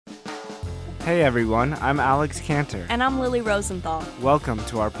Hey everyone, I'm Alex Cantor. And I'm Lily Rosenthal. Welcome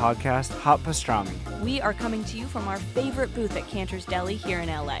to our podcast, Hot Pastrami. We are coming to you from our favorite booth at Cantor's Deli here in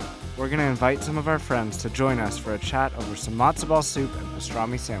LA. We're going to invite some of our friends to join us for a chat over some matzo ball soup and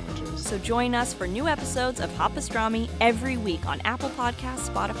pastrami sandwiches. So join us for new episodes of Hot Pastrami every week on Apple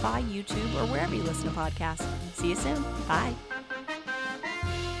Podcasts, Spotify, YouTube, or wherever you listen to podcasts. See you soon. Bye.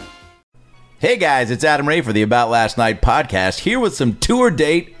 Hey guys, it's Adam Ray for the About Last Night podcast, here with some tour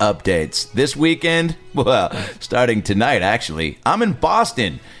date updates. This weekend, well, starting tonight actually, I'm in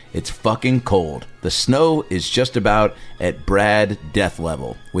Boston. It's fucking cold. The snow is just about at Brad death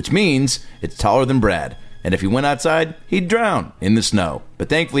level, which means it's taller than Brad. And if he went outside, he'd drown in the snow. But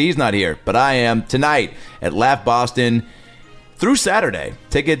thankfully he's not here, but I am tonight at Laugh Boston through Saturday.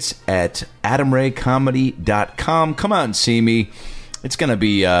 Tickets at adamraycomedy.com. Come out and see me. It's gonna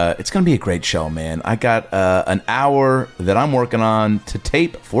be a great show, man. I got an hour that I'm working on to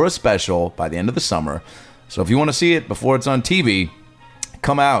tape for a special by the end of the summer. So if you want to see it before it's on TV,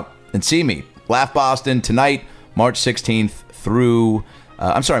 come out and see me. Laugh Boston tonight, March 16th through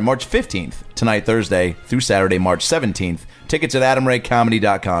March 15th tonight, Thursday through Saturday, March 17th. Tickets at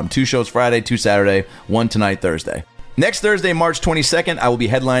adamraycomedy.com. 2 shows Friday, 2 Saturday, 1 tonight, Thursday. Next Thursday, March 22nd, I will be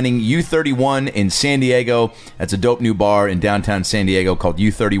headlining U31 in San Diego. That's a dope new bar in downtown San Diego called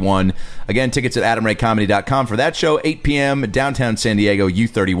U31. Again, tickets at adamraycomedy.com for that show, 8 p.m., downtown San Diego,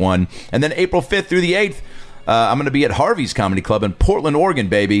 U31. And then April 5th through the 8th, I'm going to be at Harvey's Comedy Club in Portland, Oregon,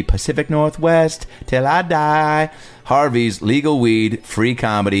 baby. Pacific Northwest, till I die. Harvey's, legal weed, free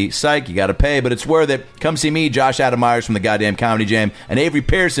comedy. Psych, you got to pay, but it's worth it. Come see me, Josh Adam Myers from the Goddamn Comedy Jam, and Avery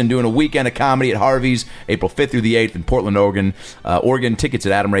Pearson doing a weekend of comedy at Harvey's, April 5th through the 8th in Portland, Oregon. Tickets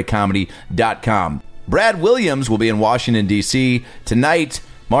at adamraycomedy.com. Brad Williams will be in Washington, D.C. tonight,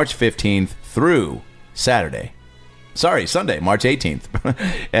 March 15th through Sunday, March 18th,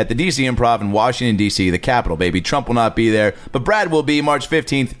 at the DC Improv in Washington, D.C., the capital, baby. Trump will not be there, but Brad will be March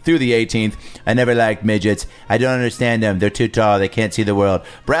 15th through the 18th. I never liked midgets. I don't understand them. They're too tall. They can't see the world.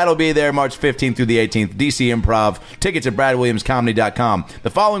 Brad will be there March 15th through the 18th, DC Improv. Tickets at bradwilliamscomedy.com.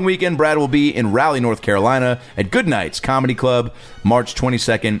 The following weekend, Brad will be in Raleigh, North Carolina at Good Nights Comedy Club, March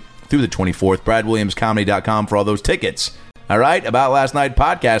 22nd through the 24th. bradwilliamscomedy.com for all those tickets. All right,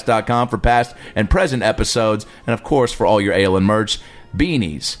 AboutLastNightPodcast.com for past and present episodes, and of course for all your ALN merch,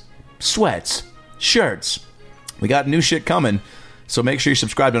 beanies, sweats, shirts. We got new shit coming, so make sure you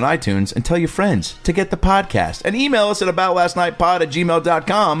subscribe on iTunes and tell your friends to get the podcast. And email us at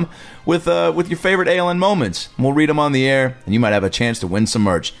aboutlastnightpod@gmail.com with your favorite ALN moments. And we'll read them on the air, and you might have a chance to win some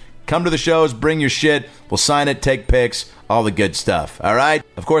merch. Come to the shows, bring your shit, we'll sign it, take pics, all the good stuff, all right?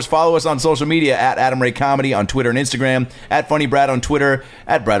 Of course, follow us on social media at Adam Ray Comedy on Twitter and Instagram, at Funny Brad on Twitter,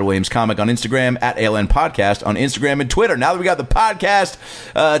 at Brad Williams Comic on Instagram, at ALN Podcast on Instagram and Twitter. Now that we got the podcast,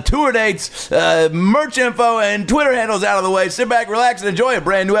 tour dates, merch info, and Twitter handles out of the way, sit back, relax, and enjoy a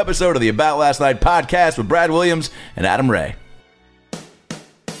brand new episode of the About Last Night podcast with Brad Williams and Adam Ray.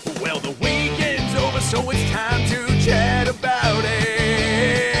 Well, the weekend's over, so it's time to chat about it.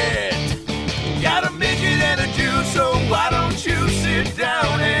 Got a midget and a Jew, so why don't you sit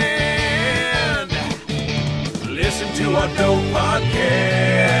down and listen to our dope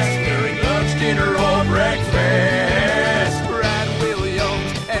podcast during lunch, dinner, or breakfast. Brad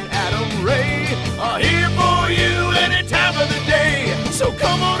Williams and Adam Ray are here for you any time of the day, so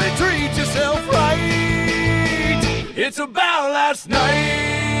come on and treat yourself right. It's About Last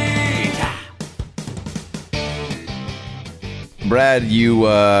Night. Brad, you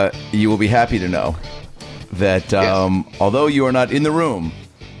will be happy to know that although you are not in the room,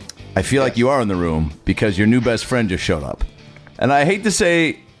 I feel like you are in the room because your new best friend just showed up. And I hate to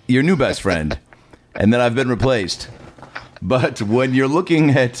say your new best friend and then I've been replaced. But when you're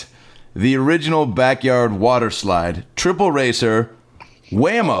looking at the original backyard water slide, triple racer,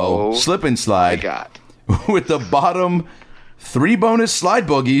 whammo, slip and slide, with the bottom 3 bonus slide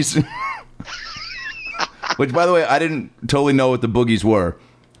boogies, which, by the way, I didn't totally know what the boogies were.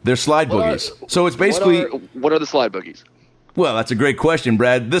 They're slide boogies. So it's basically... What are the slide boogies? Well, that's a great question,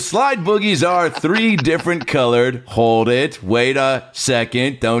 Brad. The slide boogies are 3 different colored... Hold it. Wait a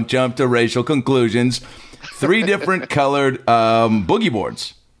second. Don't jump to racial conclusions. 3 different colored boogie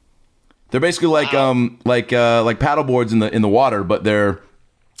boards. They're basically like paddle boards in the water, but they're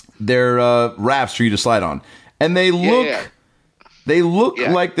rafts for you to slide on. And they look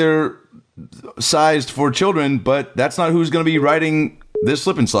like they're sized for children, but that's not who's going to be riding this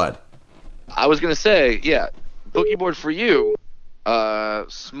slip and slide. I was going to say, boogie board for you,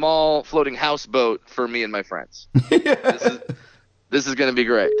 small floating houseboat for me and my friends. This is going to be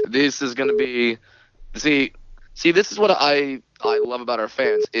great. This is going to be... See, this is what I love about our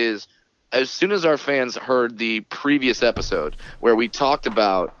fans is as soon as our fans heard the previous episode where we talked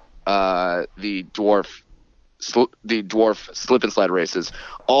about the dwarf slip and slide races,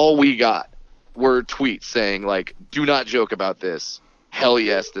 all we got were tweets saying like, "Do not joke about this. Hell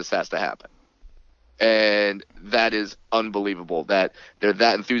yes, this has to happen." And that is unbelievable that they're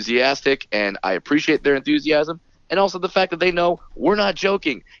that enthusiastic, and I appreciate their enthusiasm. And also the fact that they know we're not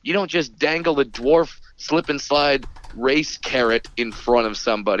joking. You don't just dangle a dwarf slip and slide race carrot in front of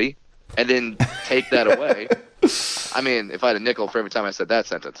somebody and then take that away. I mean, if I had a nickel for every time I said that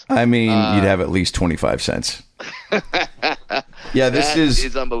sentence. I mean, you'd have at least 25 cents. Yeah, this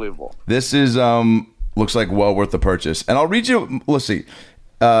is unbelievable. This is looks like well worth the purchase. And I'll read you, let's see.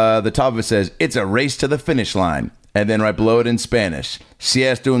 The top of it says, "It's a race to the finish line." And then right below it in Spanish, "Si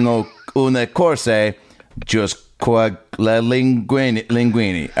es una corse, just linguini."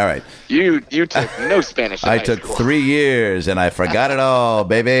 All right. You took no Spanish in I high took school. 3 years and I forgot it all,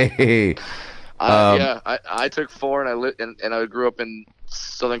 baby. I took 4, and I grew up in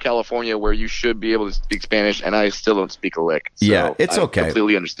Southern California, where you should be able to speak Spanish, and I still don't speak a lick. So yeah, it's I okay.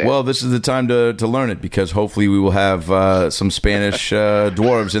 completely understand. Well, this is the time to learn it, because hopefully we will have some Spanish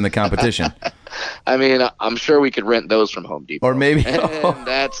dwarves in the competition. I mean, I'm sure we could rent those from Home Depot. Or maybe. And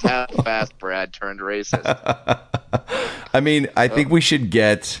that's how fast Brad turned racist. I mean, I think we should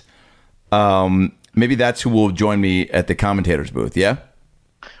get, maybe that's who will join me at the commentator's booth, yeah?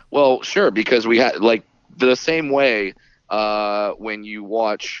 Well, sure, because we had, like, the same way when you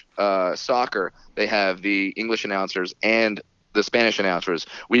watch soccer, they have the English announcers and the Spanish announcers.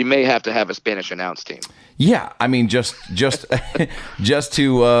 We may have to have a Spanish announce team. Yeah, I mean, just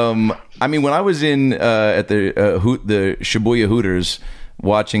to, I mean, when I was in at the Shibuya Hooters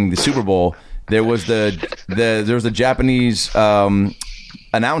watching the Super Bowl, there was the Japanese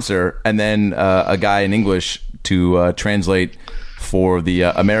announcer, and then a guy in English to translate for the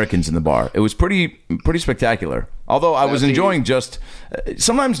Americans in the bar. It was pretty spectacular. Although I was enjoying just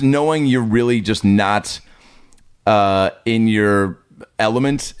sometimes knowing you're really just not in your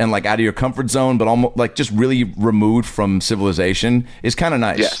element and like out of your comfort zone, but almost like just really removed from civilization is kind of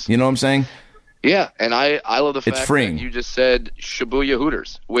nice. Yes. You know what I'm saying? Yeah, and I love the fact freeing. that you just said Shibuya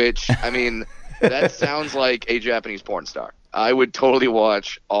Hooters, which, I mean, that sounds like a Japanese porn star. I would totally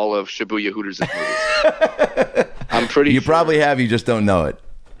watch all of Shibuya Hooters' movies. I'm pretty You sure. probably have, you just don't know it.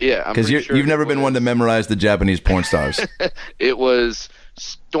 Yeah, I'm Because pretty sure you've never it been one to was- memorize the Japanese porn stars. It was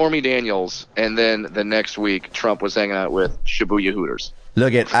Stormy Daniels, and then the next week, Trump was hanging out with Shibuya Hooters.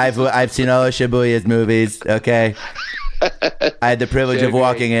 Look at, I've seen all of Shibuya's movies, okay? I had the privilege of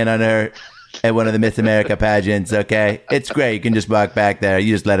walking in on her at one of the Miss America pageants, okay? It's great. You can just walk back there.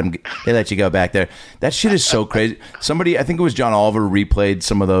 You just they let you go back there. That shit is so crazy. Somebody, I think it was John Oliver, replayed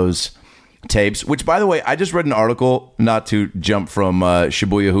some of those tapes, which, by the way, I just read an article, not to jump from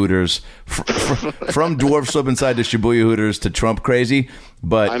Shibuya Hooters, from Dwarf Slip Inside to Shibuya Hooters to Trump crazy,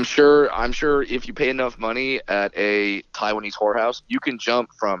 but I'm sure if you pay enough money at a Taiwanese whorehouse, you can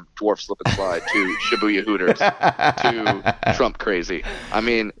jump from Dwarf Slip and Slide to Shibuya Hooters to Trump crazy. I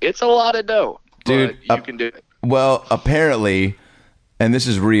mean, it's a lot of dough, Dude, but you can do it. well, apparently, and this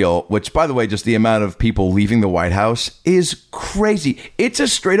is real, which, by the way, just the amount of people leaving the White House is crazy. It's a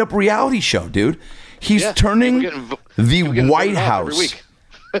straight-up reality show, dude. He's Yeah, turning people getting the getting White voted off every House. week.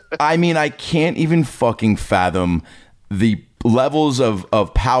 I mean, I can't even fucking fathom the levels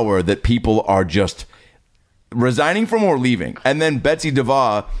of power that people are just resigning from or leaving. And then Betsy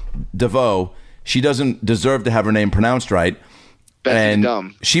DeVoe, she doesn't deserve to have her name pronounced right. Betsy's And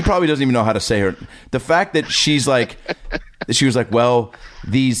dumb. she probably doesn't even know how to say her. The fact that she's like, she was like, well,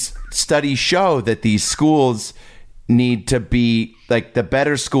 these studies show that these schools need to be like the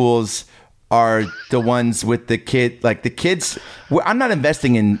better schools are the ones with the kid, like the kids. I'm not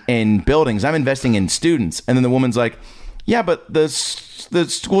investing in buildings. I'm investing in students. And then the woman's like, yeah, but the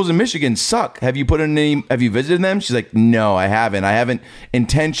schools in Michigan suck. Have you have you visited them? She's like, no, I haven't. I haven't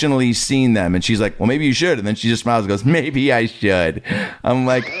intentionally seen them. And she's like, well, maybe you should. And then she just smiles and goes, maybe I should. I'm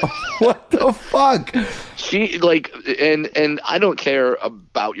like, what the fuck? She like, and I don't care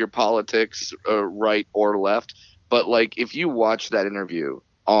about your politics, right or left, but like, if you watch that interview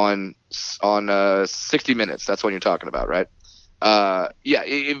on 60 Minutes, that's what you're talking about, right? Yeah,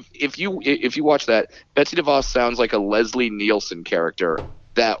 if you watch that, Betsy DeVos sounds like a Leslie Nielsen character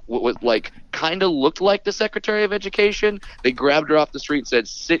that was like kind of looked like the Secretary of Education. They grabbed her off the street and said,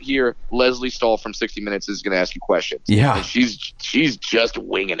 "Sit here. Leslie Stahl from 60 Minutes is going to ask you questions." Yeah. and she's just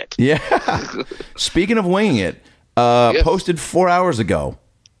winging it. Yeah. Speaking of winging it, Yes. posted 4 hours ago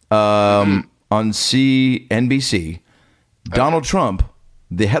on CNBC, Donald Trump,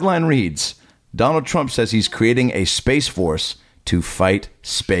 the headline reads, Donald Trump says he's creating a space force to fight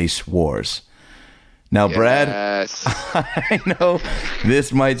space wars. Now, Brad, Yes. I know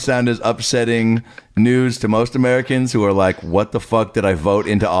this might sound as upsetting news to most Americans who are like, what the fuck did I vote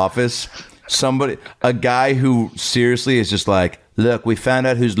into office? A guy who seriously is just like, look, we found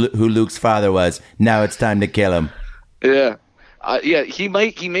out who Luke's father was. Now it's time to kill him. Yeah. Yeah, he may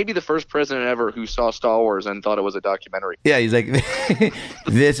be the first president ever who saw Star Wars and thought it was a documentary. Yeah, he's like,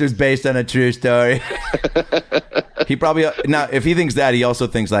 this was based on a true story. He probably, now, if he thinks that, he also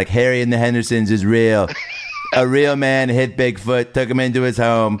thinks like Harry and the Hendersons is real. A real man hit Bigfoot, took him into his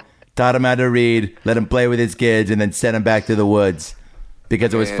home, taught him how to read, let him play with his kids, and then sent him back to the woods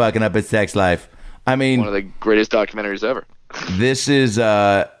because it was fucking up his sex life. I mean, One of the greatest documentaries ever. this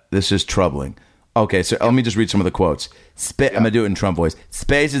is troubling. Okay, so let me just read some of the quotes. I'm going to do it in Trump voice.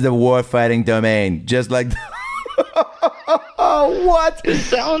 Space is a war-fighting domain, just like... What?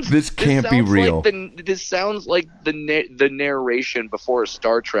 This can't be real. This sounds like the narration before a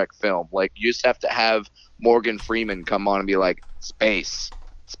Star Trek film. Like, you just have to have Morgan Freeman come on and be like, Space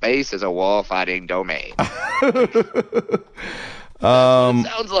is a war-fighting domain. It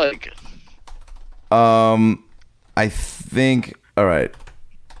sounds like... I think... All right.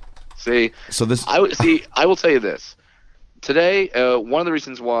 See, So this... I will tell you this. Today, one of the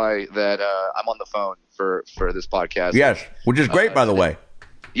reasons why that I'm on the phone for this podcast. Yes, which is great, by the way.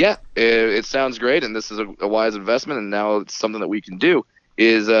 Yeah, it sounds great, and this is a wise investment, and now it's something that we can do.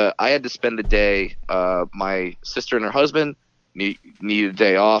 Is I had to spend the day. My sister and her husband needed a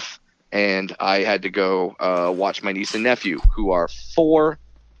day off, and I had to go watch my niece and nephew, who are 4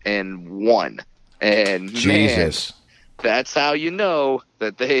 and 1. And Jesus. man, that's how you know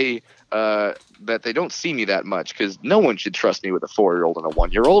that they don't see me that much, because no one should trust me with a 4-year-old and a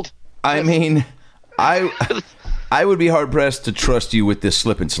 1-year-old. I mean, I would be hard-pressed to trust you with this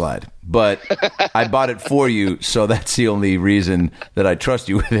slip and slide, but I bought it for you, so that's the only reason that I trust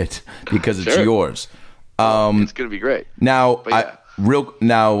you with it, because it's Sure. yours. It's gonna be great. Now, yeah.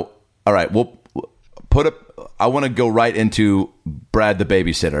 all right, we'll put up. I want to go right into Brad the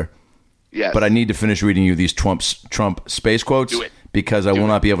babysitter, Yes. but I need to finish reading you these Trump space quotes Do it. because I will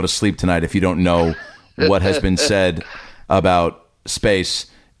not be able to sleep tonight if you don't know what has been said about space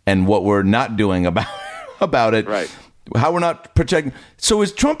and what we're not doing about it. Right. How we're not protecting. So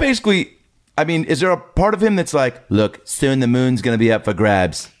is Trump basically? I mean, is there a part of him that's like, look, soon the moon's going to be up for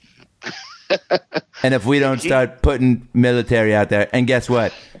grabs, and if we don't start putting military out there, and guess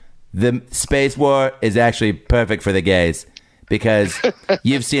what? The space war is actually perfect for the gays because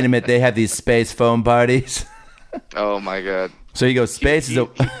you've seen them they have these space foam parties. Oh my God. So you go, space is a...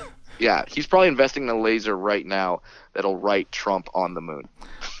 Yeah, he's probably investing in a laser right now that'll write Trump on the moon.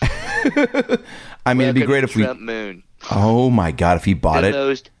 I mean, it'd be Welcome great to if we... Trump moon. Oh my God, if he bought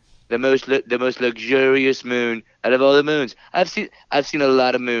it. The most luxurious moon out of all the moons. I've seen a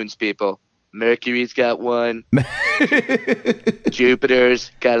lot of moons, people. Mercury's got one.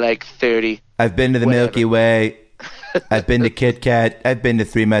 Jupiter's got like 30. I've been to the Whatever. Milky Way. I've been to Kit Kat. I've been to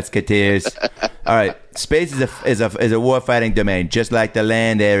Three Musketeers. All right, space is a war-fighting domain, just like the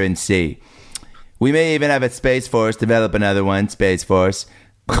land, air, and sea. We may even have a Space Force develop another one, Space Force.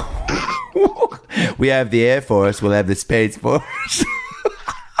 We have the Air Force. We'll have the Space Force.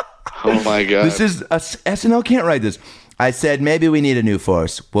 Oh my God. This is SNL can't write this. I said maybe we need a new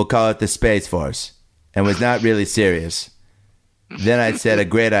force. We'll call it the Space Force, and was not really serious. Then I said a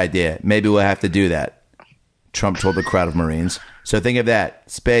great idea. Maybe we'll have to do that. Trump told the crowd of Marines. So think of that,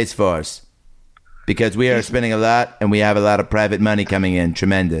 Space Force, because we are spending a lot, and we have a lot of private money coming in.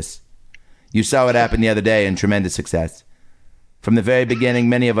 Tremendous. You saw what happened the other day, and tremendous success. From the very beginning,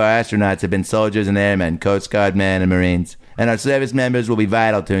 many of our astronauts have been soldiers and airmen, Coast Guard men, and Marines. And our service members will be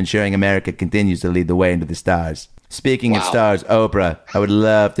vital to ensuring America continues to lead the way into the stars. Speaking of stars, Oprah, I would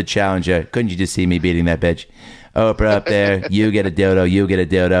love to challenge her. Couldn't you just see me beating that bitch? Oprah up there, you get a dildo, you get a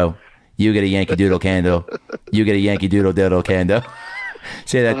dildo. You get a Yankee Doodle candle. You get a Yankee Doodle candle.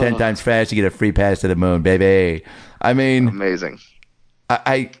 Say that 10 times fast, you get a free pass to the moon, baby. I mean, Amazing.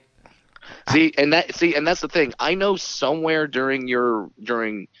 I See, and that's the thing. I know somewhere during your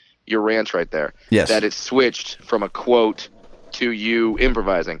rants right there, Yes. that it switched from a quote to you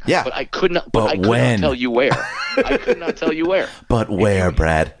improvising. Yeah. But I could not. But I could when? not tell you where. I could not tell you where. but where,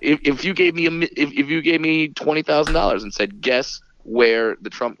 Brad? If you gave me if you gave me $20,000 and said guess where the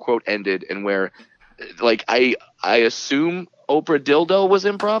Trump quote ended and where, like, I assume Oprah dildo was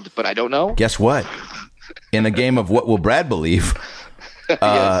improv, but I don't know. Guess what? In a game of what will Brad believe?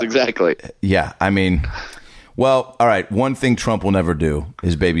 Yes, exactly. Yeah, I mean, well, all right. One thing Trump will never do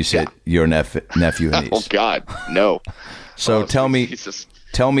is babysit your nephew and Oh niece. God, no. So Oh, tell me, Jesus.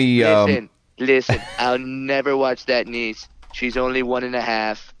 tell me. Listen, I'll never watch that niece. She's only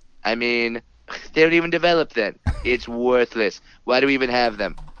 1.5. I mean, they don't even develop then. It's worthless. Why do we even have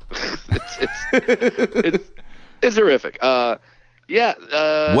them? It's horrific. Yeah.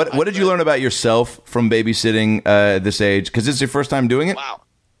 What did you learn about yourself from babysitting at this age? Because this is your first time doing it? Wow.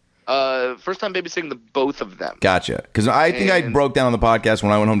 First time babysitting the both of them. Gotcha. Because I think I broke down on the podcast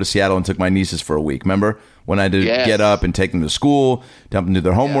when I went home to Seattle and took my nieces for a week. Remember? When I had to get up and take them to school, help them do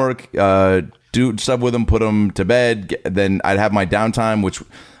their homework, do stuff with them, put them to bed. Then I'd have my downtime, which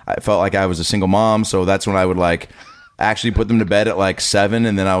I felt like I was a single mom. So that's when I would like actually put them to bed at like 7.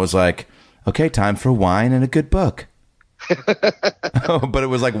 And then I was like, okay, time for wine and a good book. But it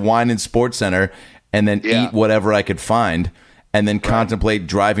was like wine and Sports Center, and then eat whatever I could find, and then contemplate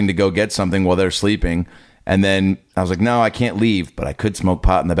driving to go get something while they're sleeping. And then I was like, no, I can't leave, but I could smoke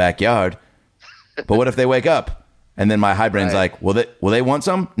pot in the backyard. But what if they wake up? And then my high brain's like, will they want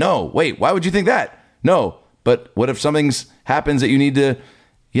some? No, wait, why would you think that? No, but what if something happens that you need to,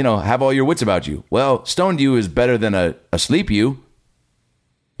 have all your wits about you? Well, stoned you is better than a asleep you.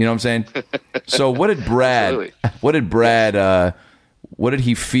 You know what I'm saying? So what did Brad, what did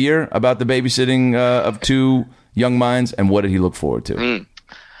he fear about the babysitting of two young minds, and what did he look forward to?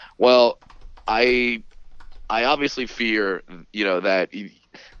 Well, I obviously fear, that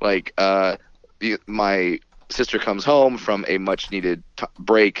my sister comes home from a much needed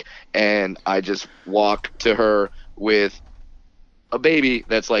break, and I just walk to her with a baby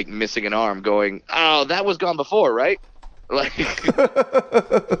that's like missing an arm, going, "Oh, that was gone before, right?" Like,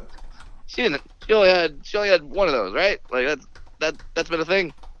 she only had one of those, right? Like that's been a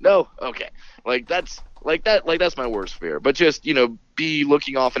thing. No, okay. That's my worst fear. But just be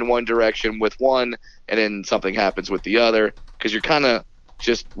looking off in one direction with one, and then something happens with the other, because you're kind of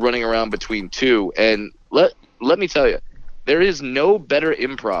just running around between two. And let me tell you, there is no better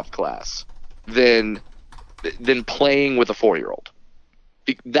improv class than playing with a 4-year-old.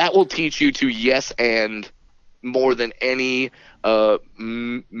 That will teach you to yes and more than any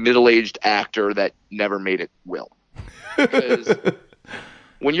middle-aged actor that never made it will. Because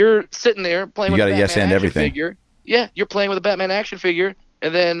when you're sitting there playing with a Batman action figure, you're playing with a Batman action figure,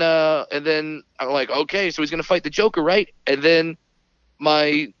 and then I'm like, okay, so he's gonna fight the Joker, right? And then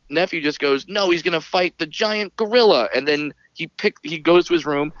my nephew just goes, no, he's gonna fight the giant gorilla, and then he goes to his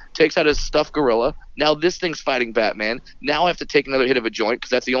room, takes out his stuffed gorilla. Now this thing's fighting Batman. Now I have to take another hit of a joint, because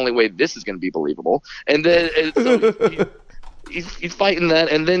that's the only way this is going to be believable. And then so he's fighting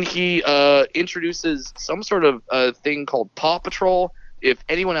that, and then he introduces some sort of thing called Paw Patrol. If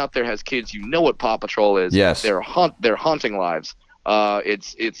anyone out there has kids, you know what Paw Patrol is. Yes, they're haunting lives.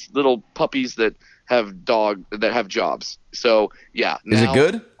 It's little puppies that have jobs. So yeah, is it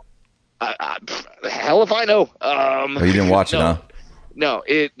good? Hell if I know. You didn't watch it, huh? No.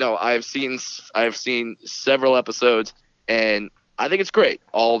 I've seen several episodes, and I think it's great.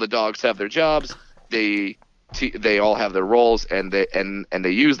 All the dogs have their jobs. They all have their roles, and they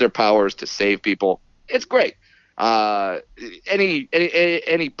use their powers to save people. It's great. Any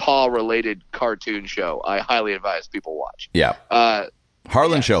paw related cartoon show, I highly advise people watch. Yeah.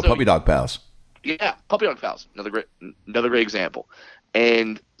 Harlan Show, Puppy Dog Pals. Yeah, Puppy Dog Pals. Another great example.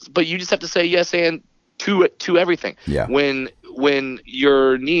 But you just have to say yes and to everything. Yeah. When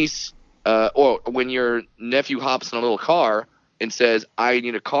your niece or when your nephew hops in a little car and says, "I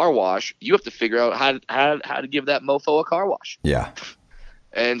need a car wash," you have to figure out how to give that mofo a car wash. Yeah.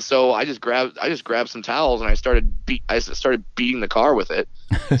 And so I just grabbed some towels, and I started beating the car with it,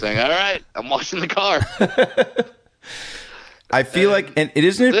 saying, "All right, I'm washing the car." I feel like, and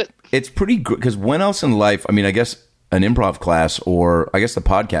it's pretty good, because when else in life? I mean, I guess an improv class, or I guess the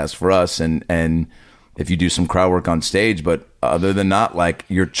podcast for us, and if you do some crowd work on stage, but other than not, like,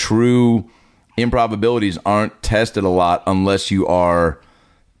 your true improv abilities aren't tested a lot unless you are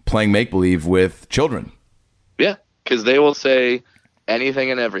playing make-believe with children. Yeah, because they will say anything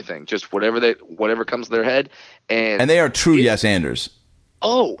and everything, just whatever comes to their head, and they are true yes-anders.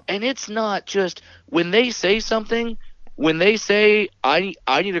 Oh, and it's not just when they say something. When they say I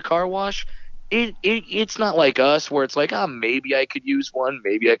need a car wash, it's not like us where it's like, maybe I could use one,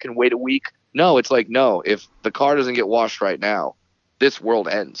 maybe I can wait a week. No, it's like, no, if the car doesn't get washed right now, this world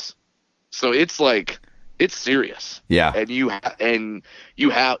ends. So it's like, it's serious. Yeah. And you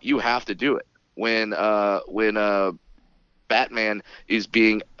have to do it. When Batman is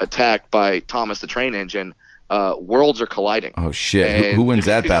being attacked by Thomas the Train Engine, worlds are colliding. Oh shit! Who wins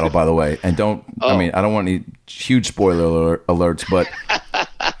that battle, by the way? And I mean, I don't want any huge spoiler alerts, but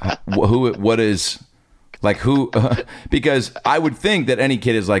because I would think that any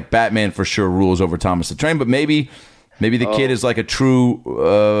kid is like, Batman for sure rules over Thomas the Train, but maybe the kid is like a true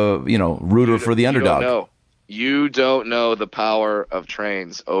rooter for the underdog. You don't know the power of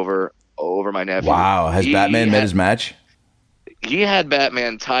trains over my nephew. Wow. Has Batman met his match? He had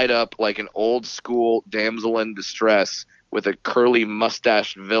Batman tied up like an old school damsel in distress with a curly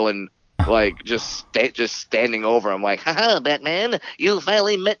mustached villain, like just standing over him, like, "Haha, Batman, you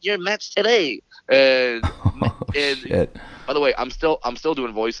finally met your match today." And Shit. by the way, I'm still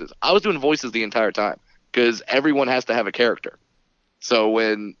doing voices. I was doing voices the entire time because everyone has to have a character. So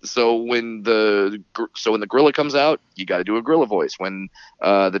when the gorilla comes out, you got to do a gorilla voice. When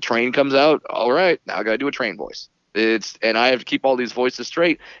the train comes out, all right, now I got to do a train voice. And I have to keep all these voices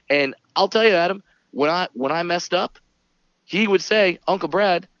straight. And I'll tell you, Adam, when I messed up, he would say, "Uncle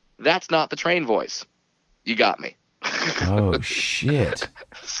Brad, that's not the train voice. You got me." Oh shit.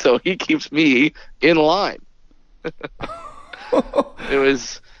 So he keeps me in line. It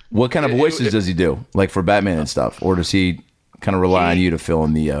was. What kind of voices does he do? Like for Batman and stuff, or does he kind of rely on you to fill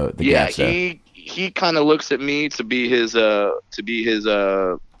in the gaps there? He kind of looks at me to be his Frank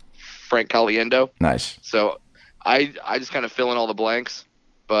Caliendo. Nice. So I just kind of fill in all the blanks.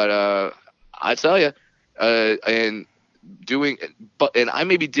 But I tell you, and I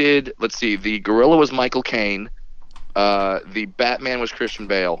maybe did. Let's see. The gorilla was Michael Caine. The Batman was Christian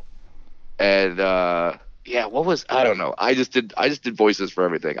Bale, and what was, I don't know. I just did voices for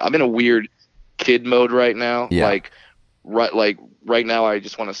everything. I'm in a weird kid mode right now. Yeah. Right now, I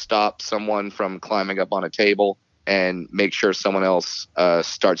just want to stop someone from climbing up on a table and make sure someone else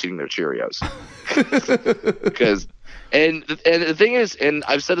starts eating their Cheerios. Because and the thing is, and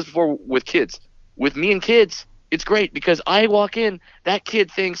I've said this before with kids, with me and kids, it's great because I walk in, that kid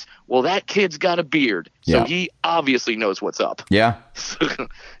thinks, well, that kid's got a beard, so he obviously knows what's up. Yeah.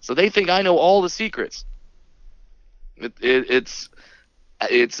 So they think I know all the secrets. It's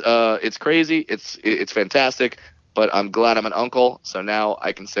crazy. It's fantastic. But I'm glad I'm an uncle, so now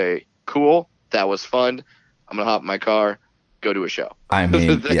I can say, cool, that was fun. I'm gonna hop in my car, go to a show. I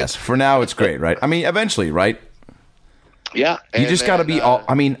mean, yes. For now, it's great, right? I mean, eventually, right? Yeah. You just got to be all.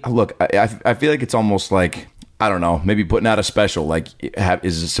 I mean, look, I feel like it's almost like, I don't know, maybe putting out a special like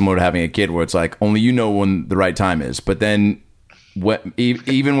is similar to having a kid, where it's like only you know when the right time is, but then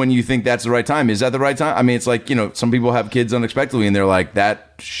even when you think that's the right time, is that the right time? I mean, it's like, some people have kids unexpectedly and they're like,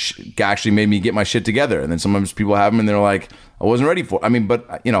 that actually made me get my shit together. And then sometimes people have them and they're like, I wasn't ready for it. I mean, but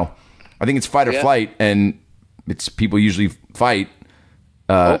I think it's fight or flight, and it's people usually fight.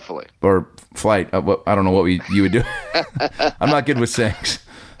 Hopefully. Or flight. I don't know what you would do. I'm not good with sayings.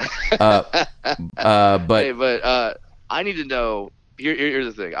 But I need to know.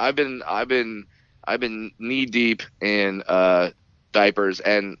 Here's the thing. I've been knee deep in diapers,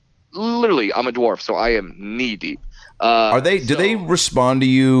 and literally I'm a dwarf, so I am knee deep. Do they respond to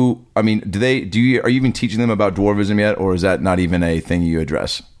you? I mean, are you even teaching them about dwarvism yet, or is that not even a thing you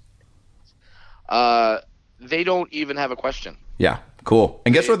address? They don't even have a question. Yeah. Cool.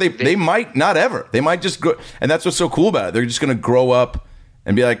 And guess what? They might not ever. They might just grow. And that's what's so cool about it. They're just going to grow up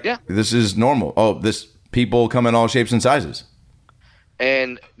and be like, this is normal. Oh, people come in all shapes and sizes.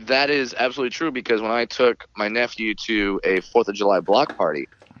 And that is absolutely true, because when I took my nephew to a 4th of July block party,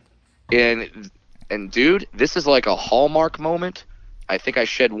 and dude, this is like a Hallmark moment. I think I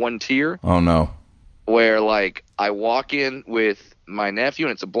shed one tear. Oh, no. Where, like, I walk in with my nephew,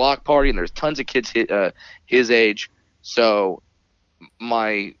 and it's a block party, and there's tons of kids his age. So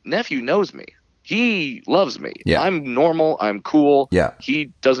my nephew knows me. He loves me. Yeah. I'm normal. I'm cool. Yeah. He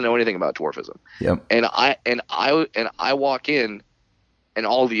doesn't know anything about dwarfism. Yep. And I walk in, and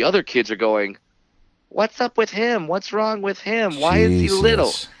all the other kids are going, "What's up with him? What's wrong with him? Why is he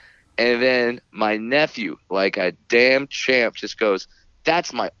little?" And then my nephew, like a damn champ, just goes,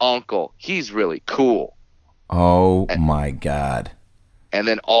 "That's my uncle. He's really cool." Oh my God. And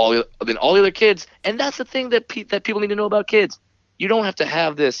then all the other kids, and that's the thing that people need to know about kids. You don't have to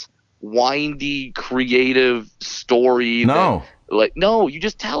have this windy, creative story. No. No, you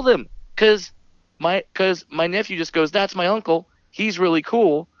just tell them, because my nephew just goes, "That's my uncle. He's really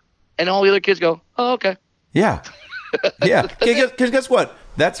cool," and all the other kids go, "Oh, okay." Yeah. Yeah. Because guess what?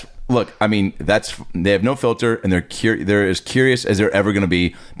 They have no filter, and they're as curious as they're ever going to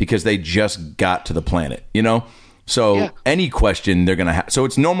be, because they just got to the planet, So any question they're going to have. So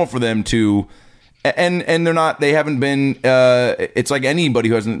it's normal for them to, and they haven't been, it's like anybody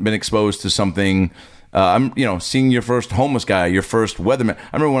who hasn't been exposed to something. Seeing your first homeless guy, your first weatherman.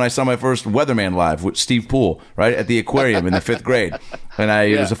 I remember when I saw my first weatherman live with Steve Poole, right, at the aquarium in the 5th grade. And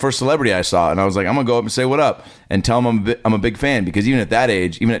it was the first celebrity I saw. And I was like, I'm going to go up and say what up and tell him I'm a big fan. Because even at that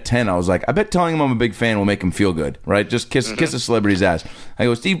age, even at 10, I was like, I bet telling him I'm a big fan will make him feel good, right? Just kiss a celebrity's ass. I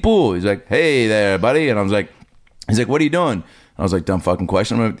go, "Steve Poole." He's like, "Hey there, buddy." And I was like, he's like, "What are you doing?" I I was like, dumb fucking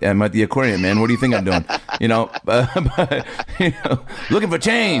question. I'm at the aquarium, man. What do you think I'm doing? You know, looking for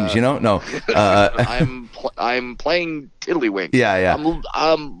change. You know, no. I'm playing Tiddlywinks. Yeah.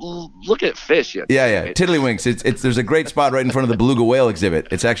 I'm looking at fish. Yeah. Tiddlywinks. It's there's a great spot right in front of the beluga whale exhibit.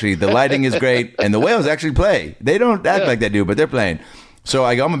 It's actually, the lighting is great, and the whales actually play. They don't act like they do, but they're playing. So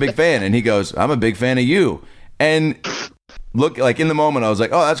I go, I'm a big fan, and he goes, I'm a big fan of you. And look, like in the moment, I was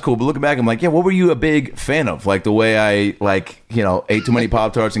like, oh, that's cool. But looking back, I'm like, yeah, what were you a big fan of? Like the way I ate too many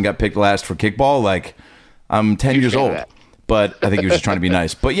Pop-Tarts and got picked last for kickball. Like I'm 10 years old, but I think he was just trying to be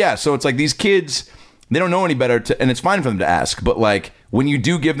nice. But yeah, so it's like these kids, they don't know any better, and it's fine for them to ask. But like when you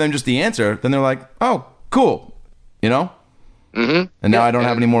do give them just the answer, then they're like, oh, cool, you know? Mm-hmm. And now I don't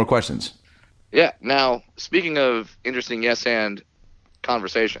have any more questions. Yeah. Now, speaking of interesting yes and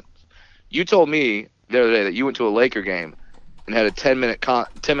conversations, you told me the other day that you went to a Laker game and had a 10-minute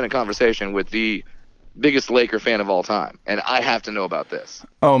conversation with the biggest Laker fan of all time, and I have to know about this.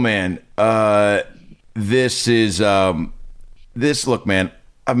 Oh man, this is look, man.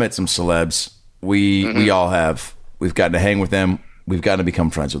 I've met some celebs. We all have. We've gotten to hang with them. We've gotten to become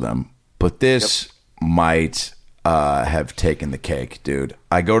friends with them. But this might have taken the cake, dude.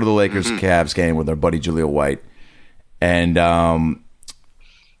 I go to the Lakers Cavs game with our buddy Jaleel White, and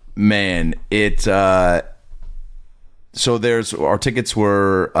man, it. So our tickets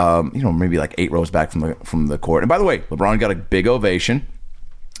were maybe like 8 rows back from the court. And by the way, LeBron got a big ovation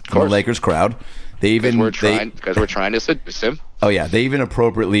from the Lakers crowd. They even because we're trying to seduce him. Oh yeah, they even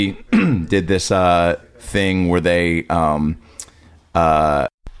appropriately did this thing where they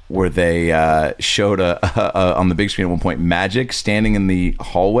showed on the big screen at one point Magic standing in the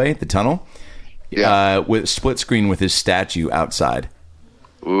hallway, the tunnel, with split screen with his statue outside.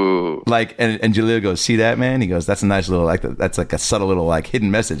 Ooh. Like and Jaleel goes, see that, man? He goes, that's a nice little that's like a subtle little like hidden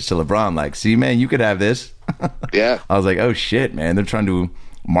message to LeBron. Like, see, man, you could have this. Yeah. I was like, oh shit, man, they're trying to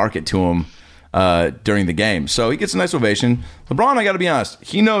market to him during the game. So he gets a nice ovation. LeBron, I got to be honest,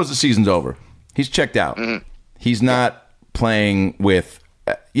 he knows the season's over. He's checked out. Mm-hmm. He's not playing with.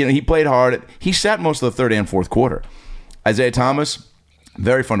 He played hard. He sat most of the third and fourth quarter. Isaiah Thomas,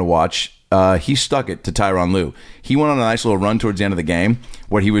 very fun to watch. He stuck it to Tyronn Lue. He went on a nice little run towards the end of the game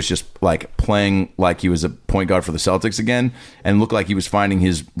where he was just like playing like he was a point guard for the Celtics again and looked like he was finding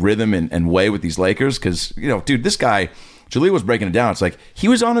his rhythm and way with these Lakers. Because, dude, this guy, Jaleel was breaking it down. It's like he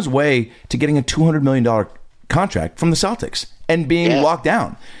was on his way to getting a $200 million contract from the Celtics and being locked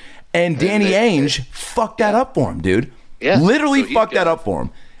down. And Danny Ainge fucked that up for him, dude. Yeah. Literally fucked that up for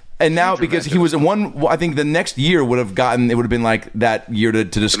him. And now, because he was I think the next year it would have been like that year to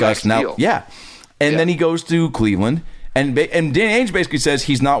discuss now. Deal. Yeah. And then he goes to Cleveland, and Danny Ainge basically says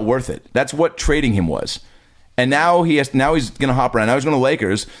he's not worth it. That's what trading him was. And now he's going to hop around. Now he's going to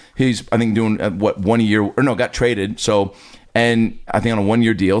Lakers. He's, I think, doing 1 year, got traded. So, and I think on a 1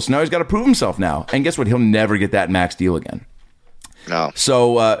 year deal. So now he's got to prove himself now. And guess what? He'll never get that max deal again. No.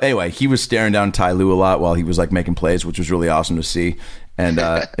 So anyway, he was staring down Ty Lue a lot while he was like making plays, which was really awesome to see. And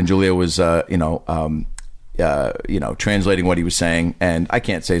Jaleel was translating what he was saying, and I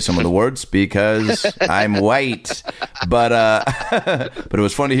can't say some of the words because I'm white, but it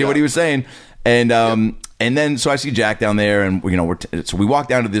was fun to hear what he was saying. And then so I see Jack down there, and so we walk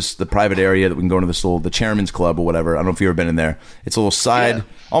down to the private area that we can go into the Chairman's Club or whatever. I don't know if you've ever been in there. It's a little side,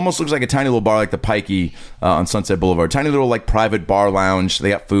 almost looks like a tiny little bar like the Pikey on Sunset Boulevard. Tiny little like private bar lounge. They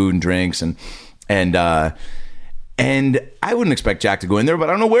got food and drinks and I wouldn't expect Jack to go in there, but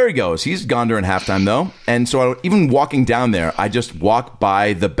I don't know where he goes. He's gone during halftime, though. And so even walking down there, I just walk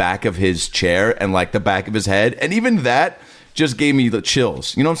by the back of his chair and like the back of his head. And even that just gave me the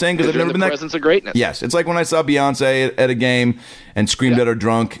chills. You know what I'm saying? Because I've never been the presence of greatness. Yes. It's like when I saw Beyonce at a game and screamed at her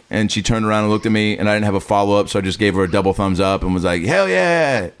drunk, and she turned around and looked at me, and I didn't have a follow-up, so I just gave her a double thumbs up and was like, hell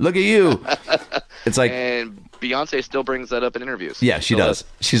yeah, look at you. It's like... And Beyonce still brings that up in interviews. Yeah, she does.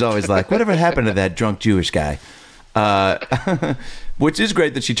 She's always like, whatever happened to that drunk Jewish guy? Which is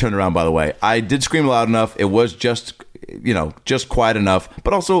great that she turned around, by the way. I did scream loud enough. It was just quiet enough.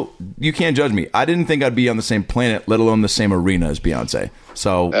 But also, you can't judge me. I didn't think I'd be on the same planet, let alone the same arena as Beyonce.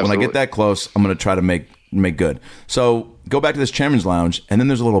 So Absolutely. When I get that close, I'm going to try to make good. So go back to this Chairman's Lounge, and then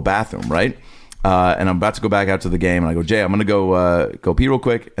there's a little bathroom, right? And I'm about to go back out to the game, and I go, Jay, I'm going to go pee real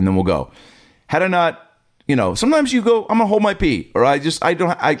quick, and then we'll go. Had I not... sometimes you go, I'm going to hold my pee. Or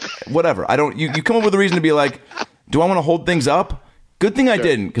whatever. You come up with a reason to be like, do I want to hold things up? Good thing I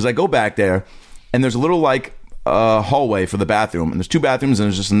didn't, because I go back there, and there's a little, like, hallway for the bathroom. And there's 2 bathrooms, and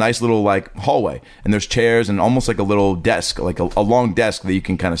there's just a nice little, like, hallway. And there's chairs and almost like a little desk, like a long desk that you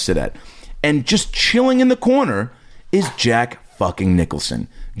can kind of sit at. And just chilling in the corner is Jack fucking Nicholson.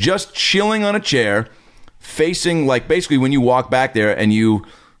 Just chilling on a chair, facing, like, basically when you walk back there and you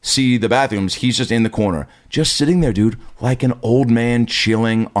see the bathrooms, he's just in the corner, just sitting there, dude, like an old man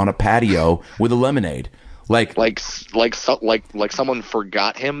chilling on a patio with a lemonade. Like someone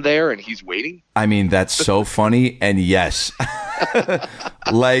forgot him there and he's waiting. I mean, that's so funny. And yes, I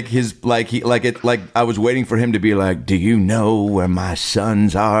was waiting for him to be like, do you know where my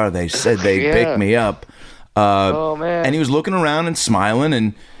sons are? They said they picked me up. Oh man. And he was looking around and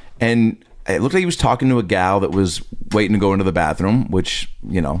smiling, and it looked like he was talking to a gal that was waiting to go into the bathroom, which,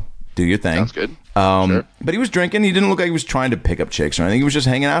 you know, do your thing. Sounds good. Sure. But he was drinking. He didn't look like he was trying to pick up chicks or anything. He was just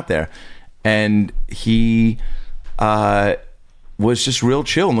hanging out there. And he was just real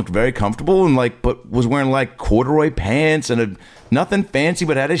chill and looked very comfortable, and but was wearing like corduroy pants and nothing fancy,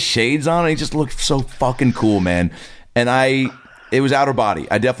 but had his shades on, and he just looked so fucking cool, man. And it was outer body.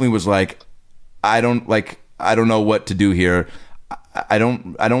 I definitely was like, I don't know what to do here. I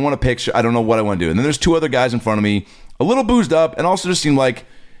don't want to picture. I don't know what I want to do. And then there's two other guys in front of me, a little boozed up, and also just seemed like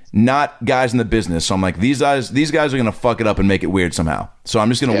not guys in the business. So I'm like, these guys are going to fuck it up and make it weird somehow. So I'm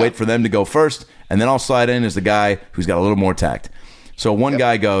just going to wait for them to go first, and then I'll slide in as the guy who's got a little more tact. So one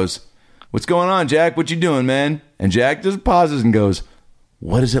guy goes, "What's going on, Jack? What you doing, man?" And Jack just pauses and goes,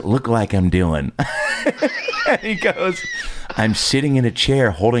 "What does it look like I'm doing?" And he goes, "I'm sitting in a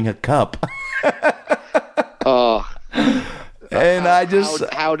chair holding a cup." And I just...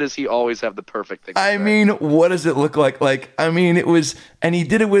 How does he always have the perfect thing? I mean, what does it look like? It was... And he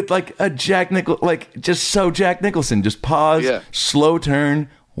did it with, just so Jack Nicholson. Just pause, slow turn.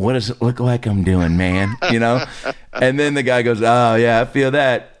 What does it look like I'm doing, man? You know? And then the guy goes, "Oh, yeah, I feel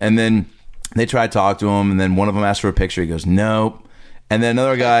that." And then they try to talk to him, and then one of them asks for a picture. He goes, "Nope." And then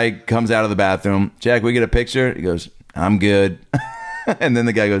another guy comes out of the bathroom. "Jack, we get a picture?" He goes, "I'm good." And then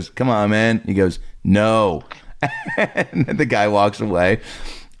the guy goes, "Come on, man." He goes, "No." And then the guy walks away,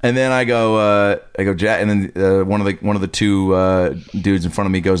 and then I go, Jack, and then one of the two dudes in front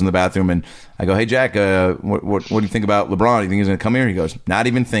of me goes in the bathroom, and I go, "Hey, Jack, what do you think about LeBron? Do you think he's going to come here?" He goes, "Not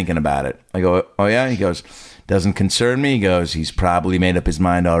even thinking about it." I go, "Oh yeah?" He goes, "Doesn't concern me." He goes, "He's probably made up his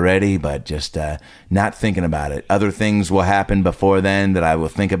mind already, but just not thinking about it. Other things will happen before then that I will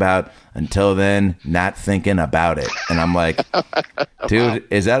think about. Until then, not thinking about it." And I'm like, dude,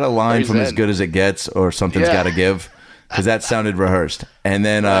 is that a line from As Good as It Gets, or something's got to give? Because that sounded rehearsed. And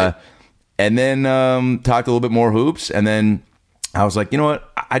then talked a little bit more hoops, and then I was like, you know what?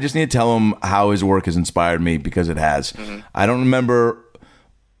 I just need to tell him how his work has inspired me, because it has. Mm-hmm. I don't remember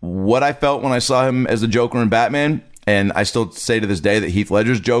what I felt when I saw him as the Joker in Batman, and I still say to this day that Heath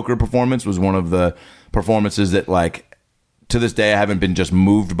Ledger's Joker performance was one of the performances that, to this day, I haven't been just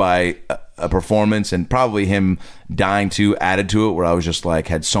moved by a performance, and probably him dying too added to it, where I was just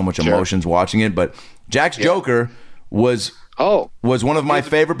had so much emotions watching it. But Jack's Joker was one of my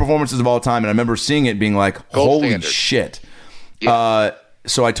favorite performances of all time, and I remember seeing it being like, holy standard. Shit. Yeah.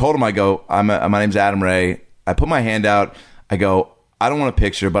 So I told him, I go, my name's Adam Ray. I put my hand out. I go, "I don't want a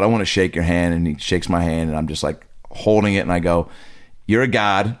picture, but I want to shake your hand." And he shakes my hand, and I'm just holding it, and I go, "You're a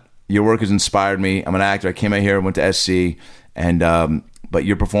god. Your work has inspired me. I'm an actor. I came out here, went to SC, and but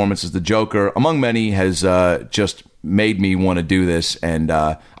your performance as the Joker, among many, has just made me want to do this." And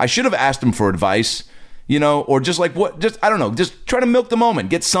I should have asked him for advice, or just I don't know, just try to milk the moment,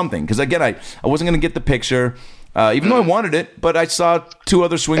 get something. Because again, I wasn't going to get the picture, even though I wanted it, but I saw two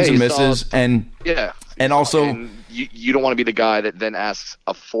other swings and misses, and also. And you don't want to be the guy that then asks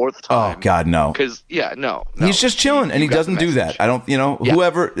a fourth time. Oh God, no. Because no. He's just chilling, and he doesn't do that. I don't,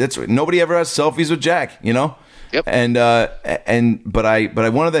 whoever. Nobody ever has selfies with Jack, Yep. And but I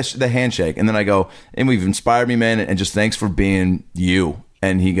wanted the handshake, and then I go, "And we've inspired me, man, and just thanks for being you."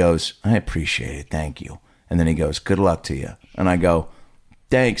 And he goes, "I appreciate it, thank you." And then he goes, "Good luck to you." And I go,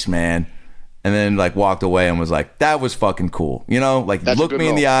 "Thanks, man." And then walked away and was like, "That was fucking cool," looked me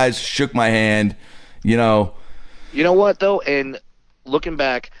in the eyes, shook my hand, You know what though? And looking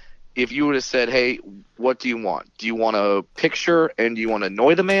back, if you would have said, "Hey, what do you want? Do you want a picture and do you want to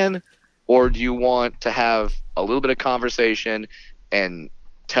annoy the man, or do you want to have a little bit of conversation and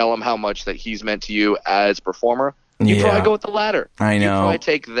tell him how much that he's meant to you as a performer?" You probably go with the latter. I know. You probably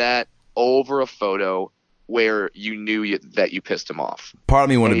take that over a photo where you knew that you pissed him off. Part of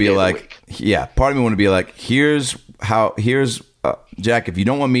me want to be like, here's Jack, if you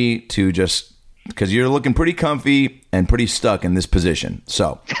don't want me to just, because you're looking pretty comfy and pretty stuck in this position.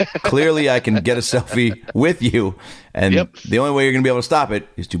 So clearly I can get a selfie with you. And the only way you're going to be able to stop it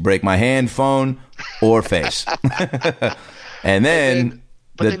is to break my hand, phone, or face. and then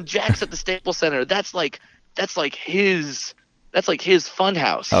Jack's at the Staples Center. That's like his That's like his fun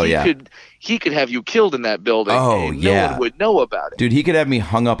house. Oh, yeah. He could have you killed in that building. Oh, and yeah. No one would know about it. Dude, he could have me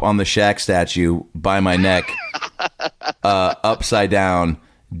hung up on the Shaq statue by my neck, upside down,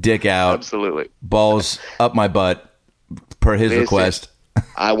 dick out, Absolutely. balls up my butt, per his Listen, request.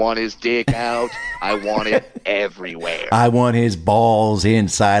 I want his dick out. I want it everywhere. I want his balls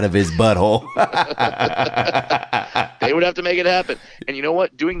inside of his butthole. They would have to make it happen. And you know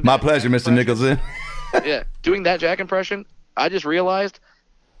what? Doing My that pleasure, Jack Mr. Nicholson. Yeah, doing that Jack impression, I just realized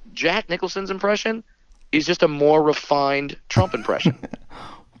Jack Nicholson's impression is just a more refined Trump impression.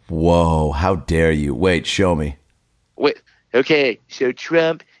 Whoa, how dare you? Wait, show me. Wait, okay, so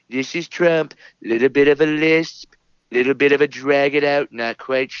Trump, this is Trump, little bit of a lisp, little bit of a drag it out, not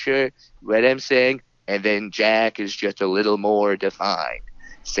quite sure what I'm saying, and then Jack is just a little more defined.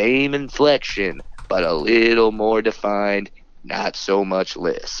 Same inflection, but a little more defined, not so much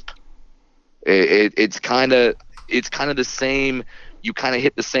lisp. It's kind of the same. You kind of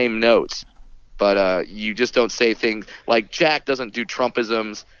hit the same notes, but you just don't say things like Jack doesn't do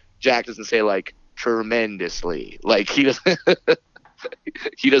Trumpisms. Jack doesn't say like tremendously. Like he doesn't.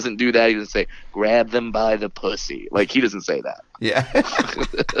 He doesn't do that. He doesn't say grab them by the pussy. Like he doesn't say that. Yeah.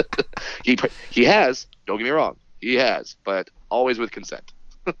 He has. Don't get me wrong. He has, but always with consent.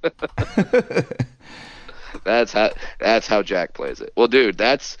 That's how Jack plays it. Well, dude,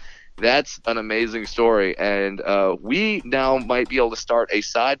 that's an amazing story, and we now might be able to start a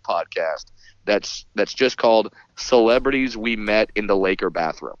side podcast that's just called "Celebrities We Met in the Laker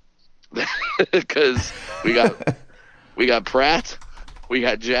Bathroom," because we got Pratt, we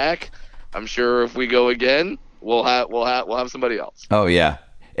got Jack. I'm sure if we go again, we'll have somebody else. Oh, yeah.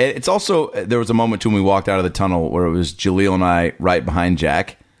 It's also, there was a moment too when we walked out of the tunnel where it was Jaleel and I right behind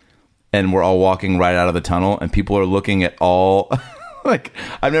Jack, and we're all walking right out of the tunnel, and people are looking at all... Like,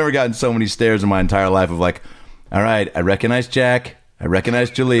 I've never gotten so many stares in my entire life of like, all right, I recognize Jack, I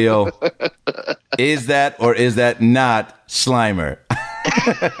recognize Jaleel. Is that or is that not Slimer?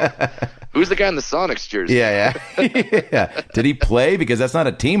 Who's the guy in the Sonics jersey? Yeah. Yeah. Did he play? Because that's not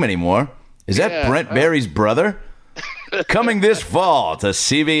a team anymore. Is that Brent Barry's brother? Coming this fall to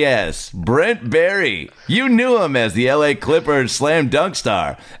CBS, Brent Barry. You knew him as the LA Clippers slam dunk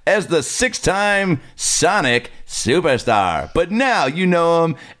star, as the 6-time Sonic superstar. But now you know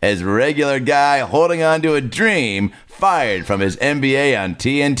him as regular guy holding on to a dream, fired from his NBA on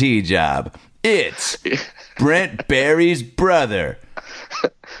TNT job. It's Brent Barry's brother.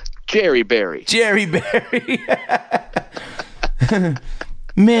 Jerry Barry. Jerry Barry.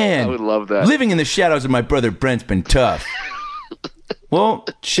 Man, I would love that. Living in the shadows of my brother Brent's been tough. Well,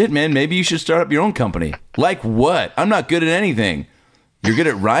 shit, man, maybe you should start up your own company. Like what? I'm not good at anything. You're good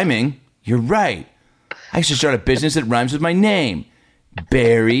at rhyming. You're right. I should start a business that rhymes with my name.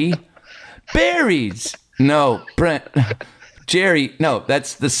 Barry. Berries. No, Brent. Jerry. No,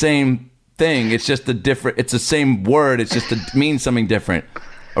 that's the same thing. It's just it's the same word. It's just it means something different.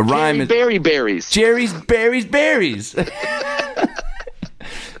 A rhyme is Berry Berries. Jerry's Berries.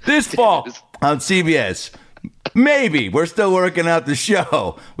 This fall on CBS. Maybe. We're still working out the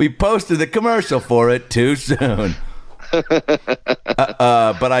show. We posted the commercial for it too soon.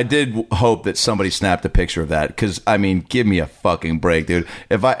 But I did hope that somebody snapped a picture of that, because, I mean, give me a fucking break, dude.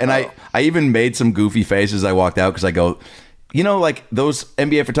 I even made some goofy faces. I walked out because I go, you know, like those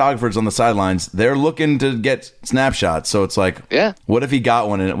NBA photographers on the sidelines, they're looking to get snapshots. So it's like, yeah, what if he got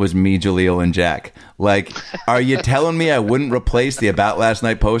one and it was me, Jaleel, and Jack? Like, are you telling me I wouldn't replace the About Last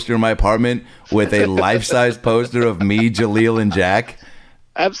Night poster in my apartment with a life-size poster of me, Jaleel, and Jack?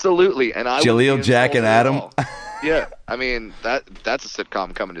 Absolutely. And Jaleel, Jack, and Adam? Yeah. I mean, that's a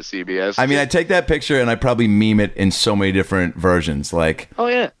sitcom coming to CBS. I mean, I take that picture and I probably meme it in so many different versions, like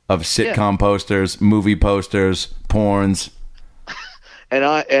of sitcom posters, movie posters, porns.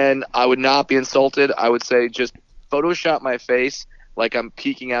 And I would not be insulted. I would say just Photoshop my face like I'm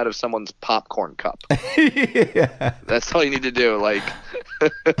peeking out of someone's popcorn cup. Yeah. That's all you need to do. Like,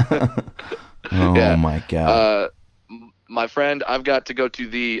 oh my God. My friend, I've got to go to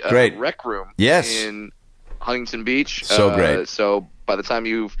the rec room in Huntington Beach. So great. So by the time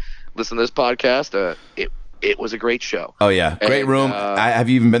you've listened to this podcast, it was a great show. Oh yeah, great room. Have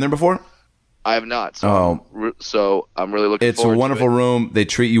you even been there before? I have not. So I'm really looking forward to it. It's a wonderful room. They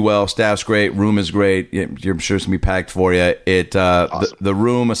treat you well. Staff's great. Room is great. You're sure it's going to be packed for you. Awesome. The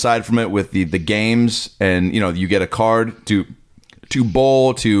room, aside from it, with the games, and you get a card to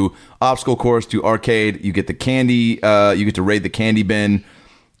bowl, to obstacle course, to arcade. You get the candy. You get to raid the candy bin.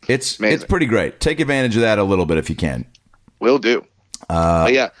 It's pretty great. Take advantage of that a little bit if you can. Will do. All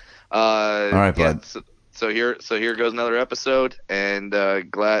right, bud. So here goes another episode, and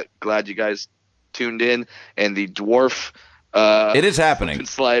glad you guys tuned in. And the dwarf It is happening. Slip and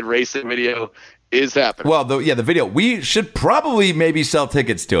slide racing video is happening. Well, the video. We should probably maybe sell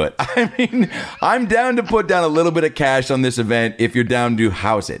tickets to it. I mean, I'm down to put down a little bit of cash on this event if you're down to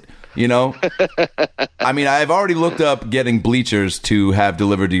house it. You know? I mean, I've already looked up getting bleachers to have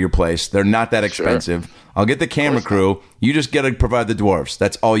delivered to your place. They're not that expensive. Sure. I'll get the camera crew. You just got to provide the dwarfs.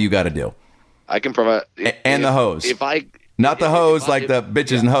 That's all you got to do. I can provide. And the hose. Not the hose like the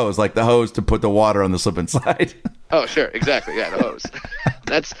bitches and hose, like the hose to put the water on the slip and slide. Oh, sure, exactly. Yeah, the hose.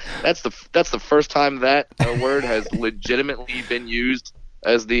 That's the first time that word has legitimately been used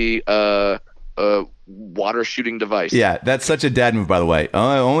as the water shooting device. Yeah, that's such a dad move, by the way.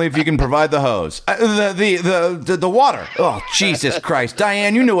 Only if you can provide the hose, the water. Oh, Jesus Christ,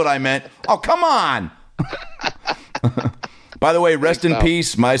 Diane, you knew what I meant. Oh, come on. By the way, rest in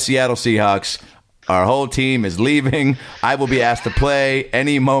peace, my Seattle Seahawks. Our whole team is leaving. I will be asked to play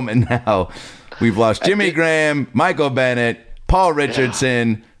any moment now. We've lost Jimmy Graham, Michael Bennett, Paul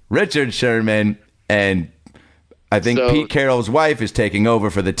Richardson, Richard Sherman, and I think Pete Carroll's wife is taking over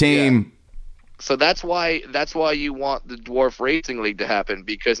for the team. Yeah. So that's why you want the Dwarf Racing League to happen,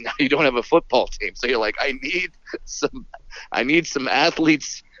 because now you don't have a football team. So you're like, I need some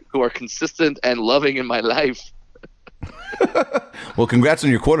athletes who are consistent and loving in my life. Well, congrats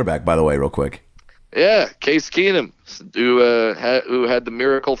on your quarterback, by the way, real quick. Yeah, Case Keenum, who had the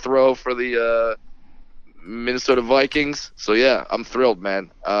miracle throw for the Minnesota Vikings. So yeah, I'm thrilled, man.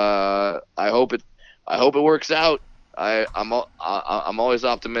 I hope it works out. I'm always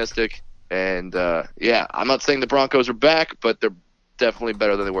optimistic, and yeah, I'm not saying the Broncos are back, but they're definitely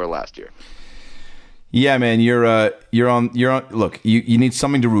better than they were last year. Yeah, man, you're on. Look, you need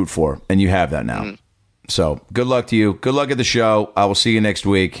something to root for, and you have that now. Mm-hmm. So good luck to you. Good luck at the show. I will see you next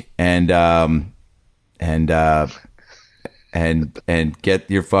week, and get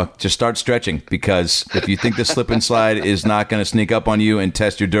your just start stretching, because if you think the slip and slide is not going to sneak up on you and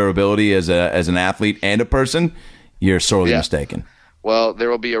test your durability as an athlete and a person, you're sorely mistaken. Well, there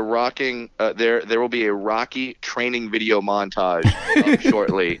will be a Rocky training video montage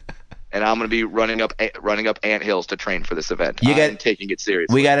shortly. And I'm going to be running up anthills to train for this event. I'm taking it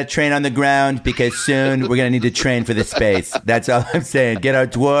seriously. We got to train on the ground, because soon we're going to need to train for the space. That's all I'm saying. Get our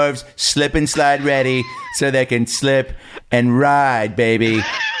dwarves slip and slide ready so they can slip and ride, baby,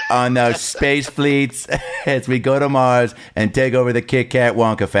 on those space fleets as we go to Mars and take over the Kit Kat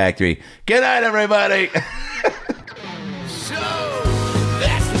Wonka factory. Good night, everybody.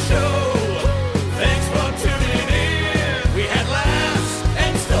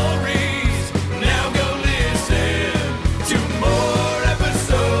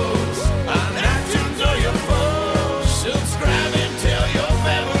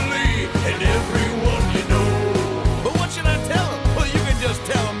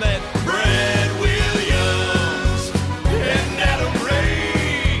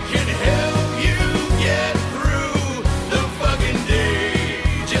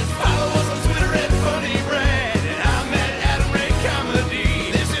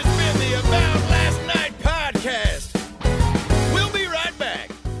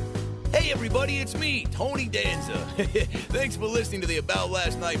 Thanks for listening to the About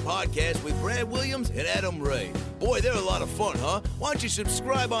Last Night podcast with Brad Williams and Adam Ray. Boy, they're a lot of fun, huh? Why don't you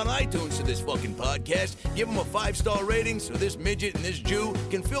subscribe on iTunes to this fucking podcast? Give them a 5-star rating so this midget and this Jew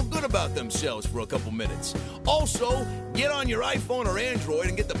can feel good about themselves for a couple minutes. Also, get on your iPhone or Android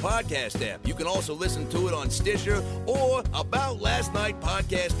and get the podcast app. You can also listen to it on Stitcher or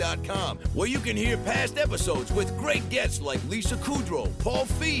AboutLastNightPodcast.com, where you can hear past episodes with great guests like Lisa Kudrow, Paul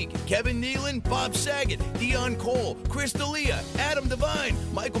Feig, Kevin Nealon, Bob Saget, Dion Cole, Chris D'Elia, Adam Devine,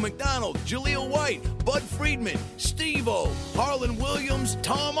 Michael McDonald, Jaleel White, Bud Friedman, Steve-O, Harlan Williams,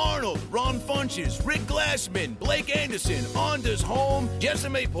 Tom Arnold, Ron Funches, Rick Glassman, Blake Anderson, Anders Holm,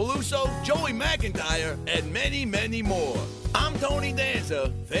 Jessime Peluso, Joey McIntyre, and many, many more. I'm Tony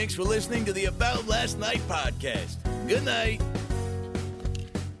Danza. Thanks for listening to the About Last Night podcast. Good night.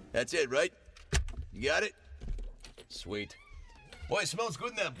 That's it, right? You got it? Sweet. Boy, it smells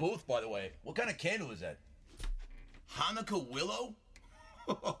good in that booth, by the way. What kind of candle is that? Hanukkah willow?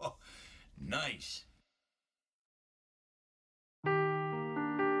 Nice.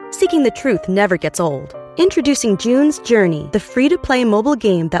 Seeking the truth never gets old. Introducing June's Journey, the free-to-play mobile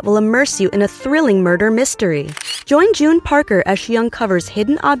game that will immerse you in a thrilling murder mystery. Join June Parker as she uncovers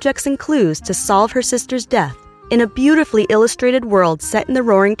hidden objects and clues to solve her sister's death in a beautifully illustrated world set in the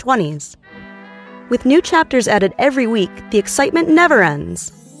Roaring '20s. With new chapters added every week, the excitement never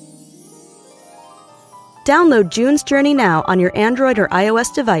ends. Download June's Journey now on your Android or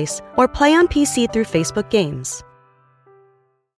iOS device, or play on PC through Facebook Games.